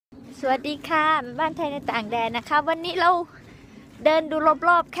สวัสดีค่ะบ้านไทยในต่างแดนนะคะวันนี้เราเดินดูร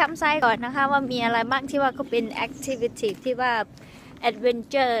อบๆแคมป์ไซต์ก่อนนะคะว่ามีอะไรบ้างที่ว่าเขาเป็นแอคทิวิตี้ที่ว่าแอดเวน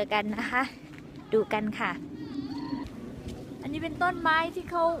เจอร์กันนะคะดูกันค่ะอันนี้เป็นต้นไม้ที่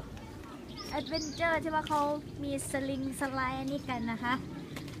เขาแอดเวนเจอร์ที่ว่าเขามีสลิงสไลด์อันนี้กันนะคะ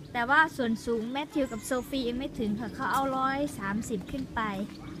แต่ว่าส่วนสูงแมทธิวกับโซฟียังไม่ถึงค่ะเขาเอา130ขึ้นไป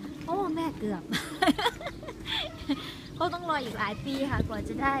โอ้แม่เกือบ ก็ต้องรออีกหลายปีค่ะกว่า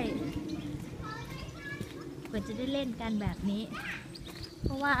จะได้เล่นกันแบบนี้เพ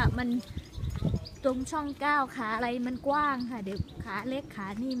ราะว่ามันตรงช่องก้าวขาอะไรมันกว้างค่ะเดี๋ยวขาเล็กขา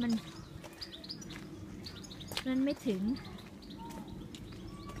นี่มันไม่ถึง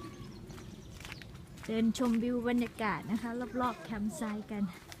เดินชมวิวบรรยากาศนะคะรอบๆแคมป์ไซต์กัน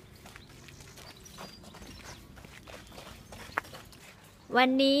วัน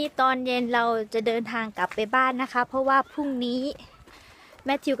นี้ตอนเย็นเราจะเดินทางกลับไปบ้านนะคะเพราะว่าพรุ่งนี้แม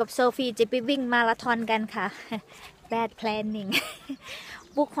ทธิวกับโซฟีจะไปวิ่งมาราธอนกันค่ะ bad planning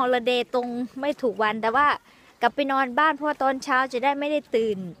บุ๊กฮอลิเดย์ตรงไม่ถูกวันแต่ว่ากลับไปนอนบ้านเพราะว่าตอนเช้าจะได้ไม่ได้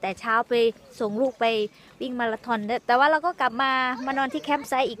ตื่นแต่เช้าไปส่งลูกไปวิ่งมาราธอนแต่ว่าเราก็กลับมานอนที่แคมป์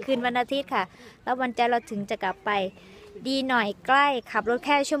ไซต์อีกคืนวันอาทิตย์ค่ะแล้ววันจันทร์เราถึงจะกลับไปดีหน่อยใกล้ขับรถแ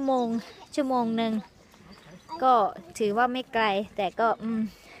ค่ชั่วโมงหนึ่งก็ถือว่าไม่ไกลแต่ก็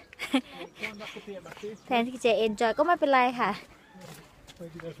แทนที่จะเอนจอยก็ไม่เป็นไรค่ะ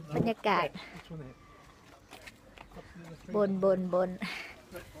บรรยากาศบน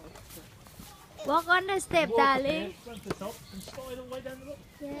Walk on the step darling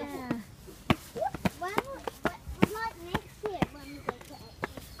yeah Well, like next year when we go to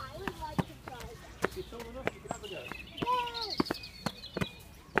I would like to try that. It's all enough, you can have a go. Yay!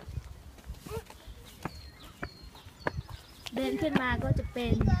 เดินขึ้นมาก็จะเป็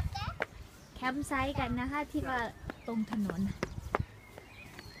นแคมป์ไซต์กันนะคะที่ว่าตรงถนน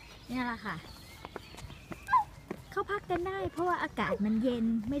นี่แหละค่ะเข้าพักกันได้เพราะว่าอากาศมันเย็น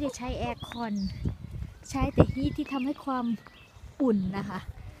ไม่ได้ใช้แอร์คอนใช้แต่ฮีทที่ทำให้ความอุ่นนะคะ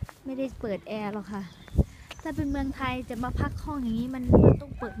ไม่ได้เปิดแอร์หรอกค่ะถ้าเป็นเมืองไทยจะมาพักห้องอย่างนี้มันต้อ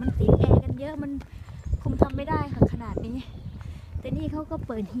งเปิดมันติดแอร์กันเยอะมันคงทำไม่ได้ค่ะขนาดนี้แต่นี่เขาก็เ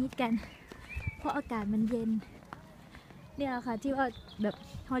ปิดฮีทกันเพราะอากาศมันเย็นเนี่ยค่ะที่ว่าแบบ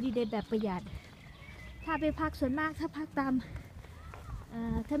ฮอลิเดย์แบบประหยัดถ้าไปพักส่วนมากถ้าพักตาม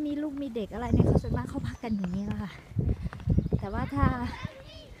ถ้ามีลูกมีเด็กอะไรเนี่ยเขาส่วนมากเขาพักกันอย่างนี้แหละค่ะแต่ว่าถ้า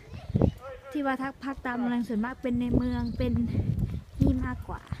ที่ว่าพักตามเมืองส่วนมากเป็นในเมืองเป็นนี่มาก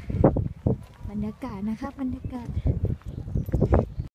กว่าบรรยากาศนะคะบรรยากาศ